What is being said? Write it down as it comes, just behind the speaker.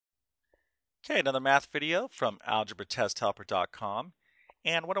Okay, another math video from algebratesthelper.com.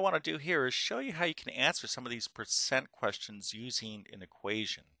 And what I want to do here is show you how you can answer some of these percent questions using an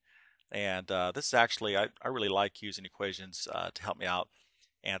equation. And this is actually, I really like using equations to help me out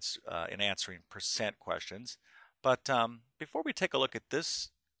in answering percent questions. But before we take a look at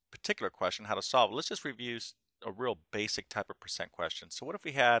this particular question, how to solve it, let's just review a real basic type of percent question. So what if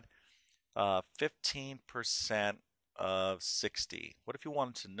we had 15% of 60? What if you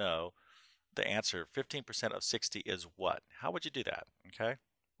wanted to know the answer 15% of 60 is what? How would you do that? Okay,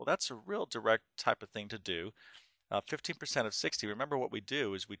 well, that's a real direct type of thing to do. 15% of 60, remember what we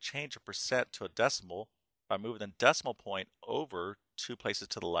do is we change a percent to a decimal by moving the decimal point over 2 places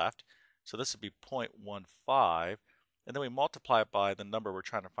to the left. So this would be 0.15, and then we multiply it by the number we're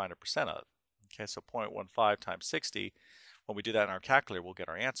trying to find a percent of. Okay, so 0.15 times 60, when we do that in our calculator, we'll get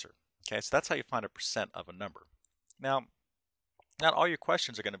our answer. Okay, so that's how you find a percent of a number. Now, not all your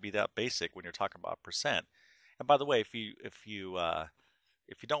questions are going to be that basic when you're talking about percent. And by the way, if you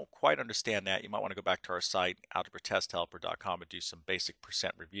don't quite understand that, you might want to go back to our site, algebratesthelper.com, and do some basic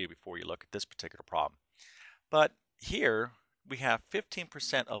percent review before you look at this particular problem. But here we have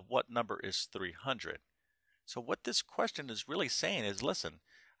 15% of what number is 300. So what this question is really saying is, listen,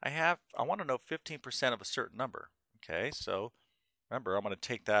 I want to know 15% of a certain number. Okay, so remember, I'm going to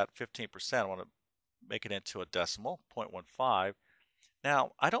take that 15%, I want to make it into a decimal, 0.15.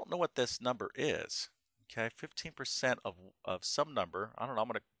 Now, I don't know what this number is. Okay, 15% of some number, I don't know, I'm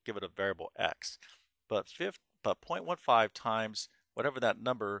going to give it a variable x. But 0.15 times whatever that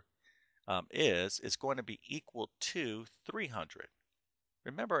number is going to be equal to 300.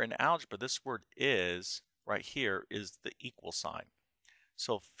 Remember, in algebra, this word is right here is the equal sign.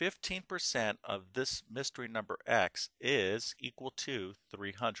 So 15% of this mystery number x is equal to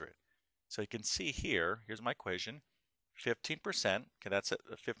 300. So you can see here, here's my equation, 15%, okay, that's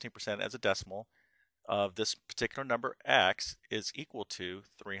 15% as a decimal, of this particular number x is equal to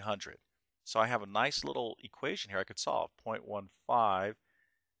 300. So I have a nice little equation here I could solve. 0.15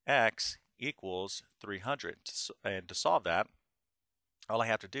 x equals 300. And to solve that, all I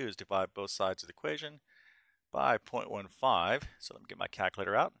have to do is divide both sides of the equation by 0.15. So let me get my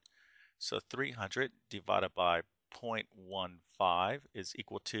calculator out. So 300 divided by 0.15 is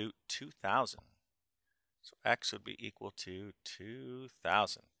equal to 2,000. So x would be equal to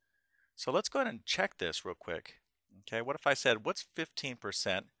 2,000. So let's go ahead and check this real quick. Okay, what if I said, what's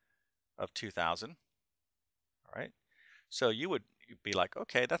 15% of 2,000? All right, so you'd be like,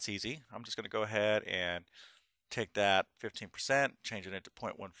 okay, that's easy. I'm just going to go ahead and take that 15%, change it into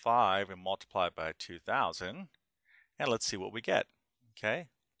 0.15, and multiply it by 2,000. And let's see what we get. Okay,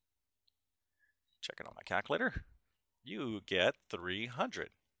 check it on my calculator. You get 300.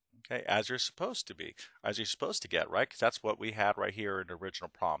 Okay, as you're supposed to be, as you're supposed to get, right? Because that's what we had right here in the original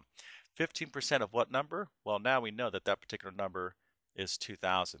problem. 15% of what number? Well, now we know that that particular number is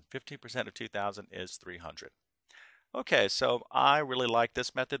 2,000. 15% of 2,000 is 300. Okay, so I really like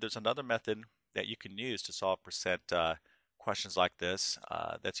this method. There's another method that you can use to solve percent questions like this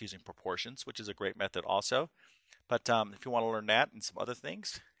that's using proportions, which is a great method also. But if you want to learn that and some other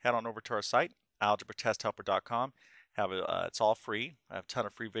things, head on over to our site, algebratesthelper.com. It's all free. I have a ton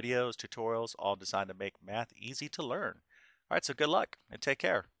of free videos, tutorials, all designed to make math easy to learn. All right, so good luck and take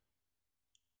care.